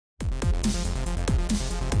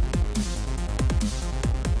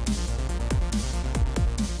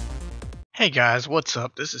Hey guys, what's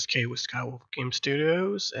up? This is Kay with Skywolf Game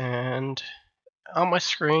Studios, and on my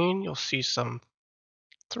screen you'll see some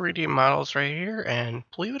 3D models right here, and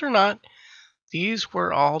believe it or not, these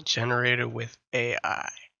were all generated with AI.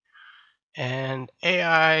 And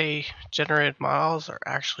AI generated models are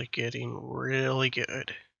actually getting really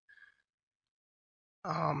good.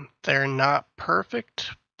 They're not perfect,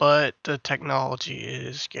 but the technology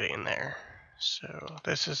is getting there. So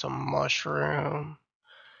this is a mushroom.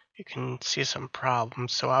 You can see some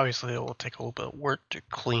problems, so obviously it will take a little bit of work to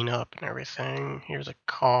clean up and everything. Here's a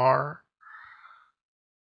car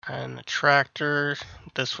and a tractor.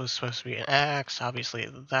 This was supposed to be an axe. Obviously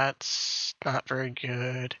that's not very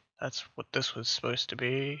good. That's what this was supposed to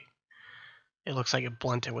be. It looks like it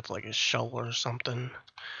blended with like a shovel or something.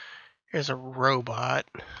 Here's a robot.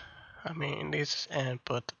 I mean,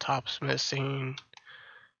 but the top's missing.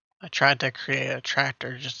 I tried to create a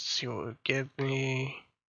tractor just to see what it would give me.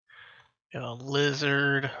 A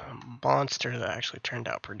lizard, a monster that actually turned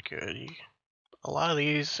out pretty good. A lot of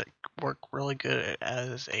these work really good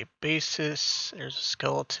as a basis. There's a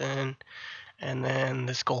skeleton, and then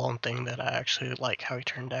this golem thing that I actually like how he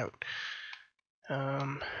turned out.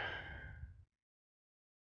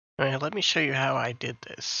 Let me show you how I did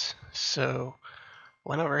this. So,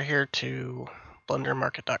 went over here to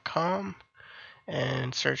blendermarket.com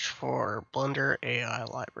and searched for Blender AI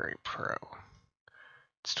Library Pro.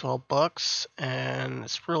 It's $12 and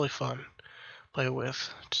it's really fun. Play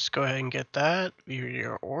with. Just go ahead and get that, view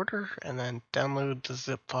your order, and then download the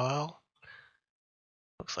zip file.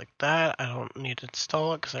 Looks like that. I don't need to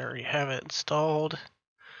install it because I already have it installed.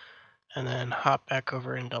 And then hop back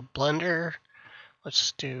over into Blender.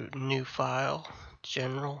 Let's do new file,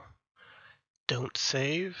 general, don't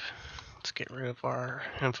save. Let's get rid of our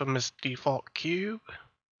infamous default cube.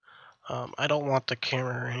 I don't want the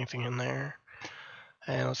camera or anything in there.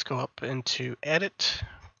 And let's go up into edit,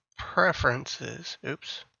 preferences.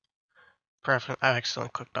 Oops. I accidentally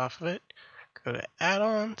clicked off of it. Go to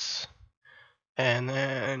add-ons, and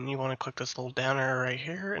then you want to click this little down arrow right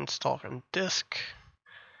here, install from disk.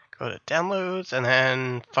 Go to downloads, and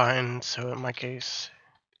then find, so in my case,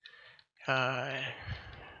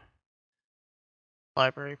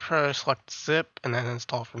 Library Pro, select zip, and then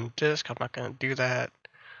install from disk. I'm not going to do that.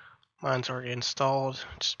 Mine's already installed.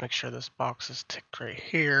 Just make sure this box is ticked right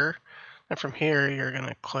here. And from here, you're going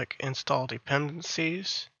to click install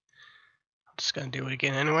dependencies. I'm just going to do it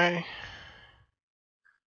again anyway.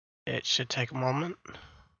 It should take a moment.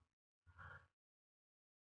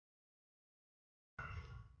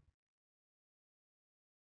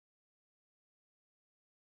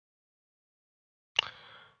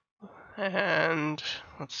 And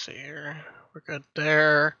let's see here, we're good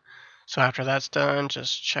there. So after that's done,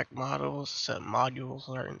 just check models, set modules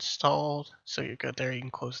are installed. So you're good there, you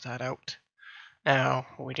can close that out. Now,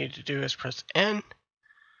 what we need to do is press N,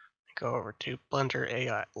 go over to Blender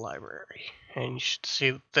AI Library, and you should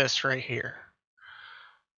see this right here.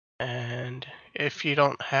 And if you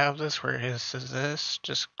don't have this where it says this,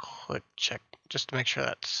 just click check, just to make sure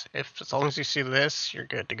that's, as long as you see this, you're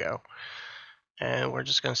good to go. And we're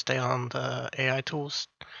just going to stay on the AI tools,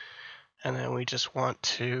 and then we just want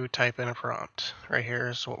to type in a prompt. Right here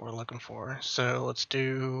is what we're looking for. So let's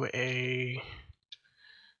try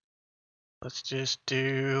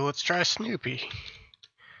Snoopy.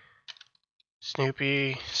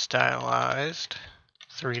 Snoopy stylized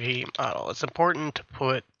 3D model. It's important to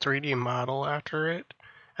put 3D model after it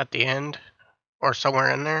at the end or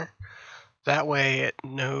somewhere in there. That way it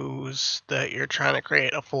knows that you're trying to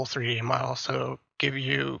create a full 3D model, so it'll give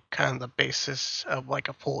you kind of the basis of like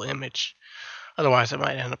a full image. Otherwise it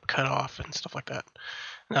might end up cut off and stuff like that.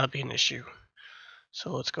 And that'll be an issue.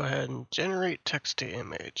 So let's go ahead and generate text to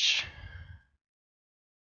image.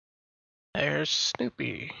 There's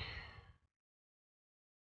Snoopy.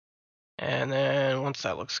 And then once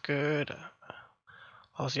that looks good,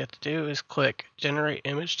 all you have to do is click generate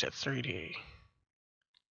image to 3D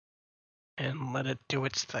and let it do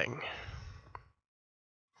its thing.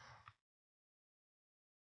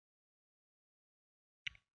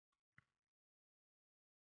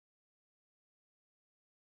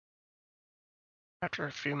 After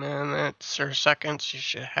a few minutes or seconds, you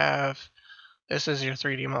should have, this is your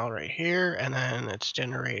 3D model right here, and then it's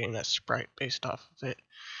generating a sprite based off of it.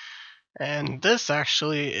 And this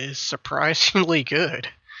actually is surprisingly good.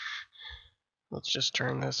 Let's just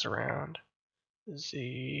turn this around.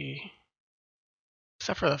 Z.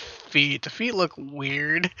 Except for the feet. The feet look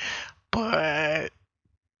weird, but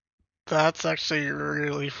that's actually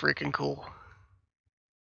really freaking cool.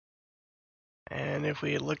 And if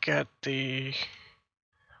we look at the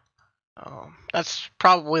That's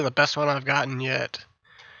probably the best one I've gotten yet.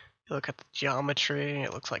 You look at the geometry,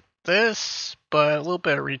 it looks like this, but a little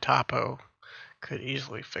bit of retopo could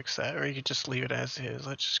easily fix that, or you could just leave it as is.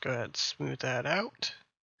 Let's just go ahead and smooth that out.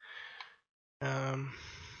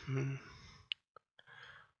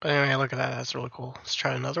 But anyway, look at that, that's really cool. Let's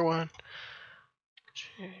try another one.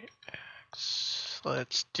 JX.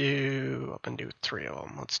 Let's do, I'm gonna do 3 of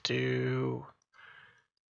them. Let's do,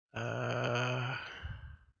 I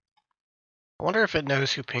wonder if it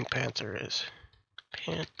knows who Pink Panther is.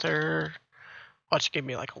 Panther, watch it give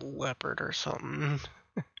me like a leopard or something.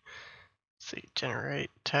 Let's see,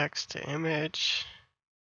 generate text to image.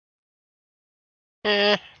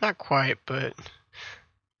 Not quite, but looks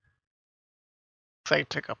like I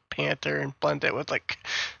took a panther and blend it with like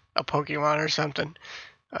a Pokemon or something.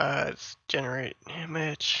 Let's generate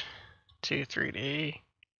image to 3D.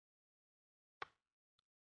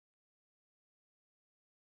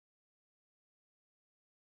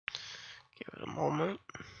 Give it a moment.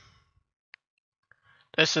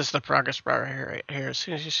 This is the progress bar right here. As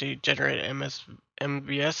soon as you see generate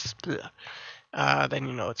MVS, then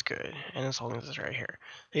you know it's good. And as long as it's right here.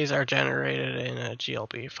 These are generated in a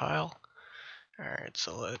GLB file. Alright,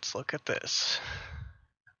 so let's look at this.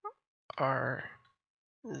 RZ.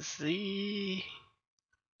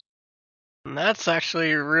 And that's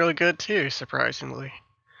actually really good too, surprisingly.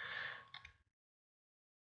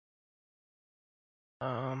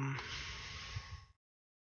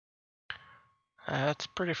 That's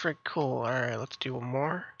pretty freaking cool. Alright, let's do one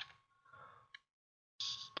more.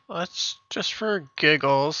 Let's, just for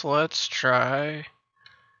giggles, let's try,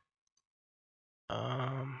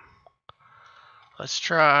 let's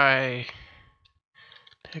try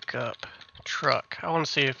pickup truck. I want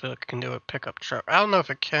to see if it can do a pickup truck. I don't know if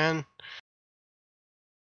it can,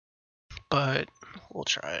 but we'll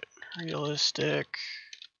try it. Realistic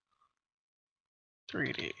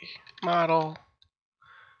 3D model,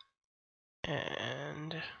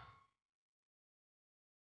 and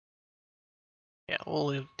yeah, we'll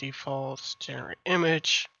leave defaults, generate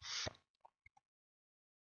image.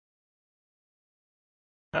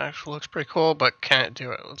 That actually looks pretty cool, but can it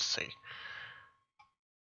do it? Let's see.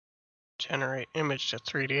 Generate image to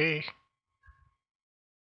 3D.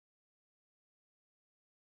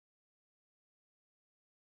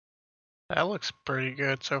 That looks pretty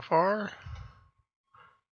good so far.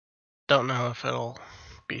 Don't know if it'll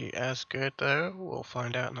be as good though. We'll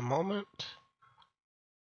find out in a moment.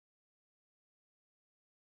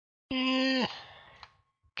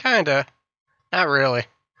 Kinda. Not really.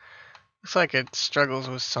 Looks like it struggles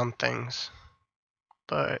with some things.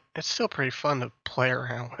 But it's still pretty fun to play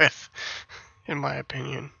around with, in my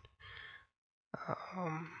opinion.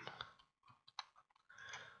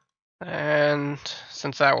 And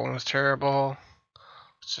since that one was terrible,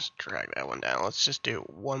 let's just drag that one down. Let's just do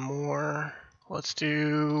one more. Let's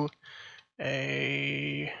do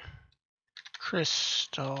a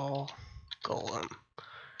crystal golem.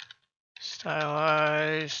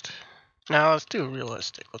 Stylized. Now let's do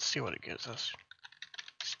realistic. Let's see what it gives us.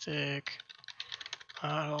 Stick,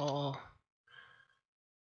 model,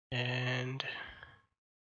 and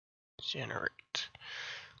generate.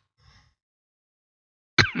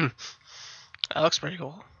 That looks pretty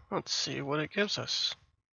cool. Let's see what it gives us.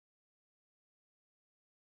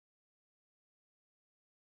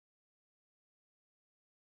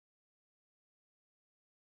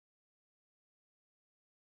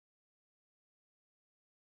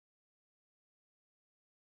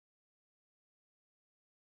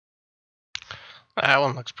 That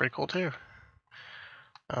one looks pretty cool too.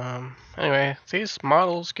 Anyway, these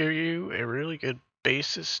models give you a really good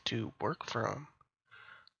basis to work from.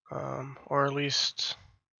 Or at least,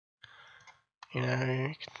 you know,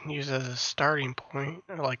 you can use it as a starting point,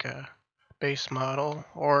 or like a base model,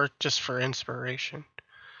 or just for inspiration.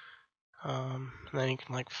 And then you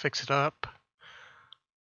can like fix it up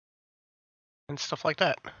and stuff like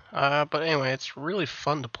that. But anyway, it's really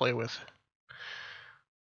fun to play with.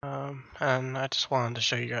 And I just wanted to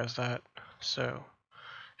show you guys that. So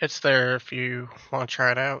it's there if you want to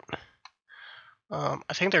try it out.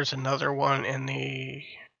 I think there's another one in the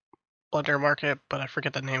Blender market, but I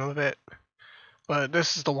forget the name of it. But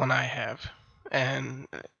this is the one I have. And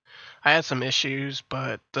I had some issues,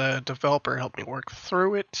 but the developer helped me work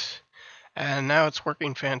through it. And now it's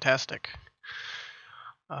working fantastic.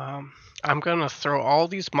 I'm going to throw all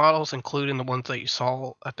these models, including the ones that you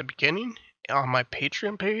saw at the beginning, on my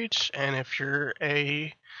Patreon page. And if you're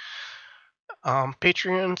a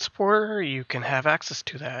Patreon supporter, you can have access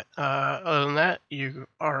to that. Other than that, you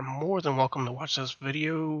are more than welcome to watch this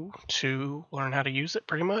video to learn how to use it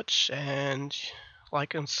pretty much. And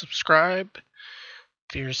like, and subscribe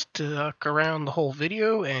if you're stuck around the whole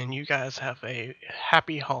video, and you guys have a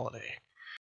happy holiday.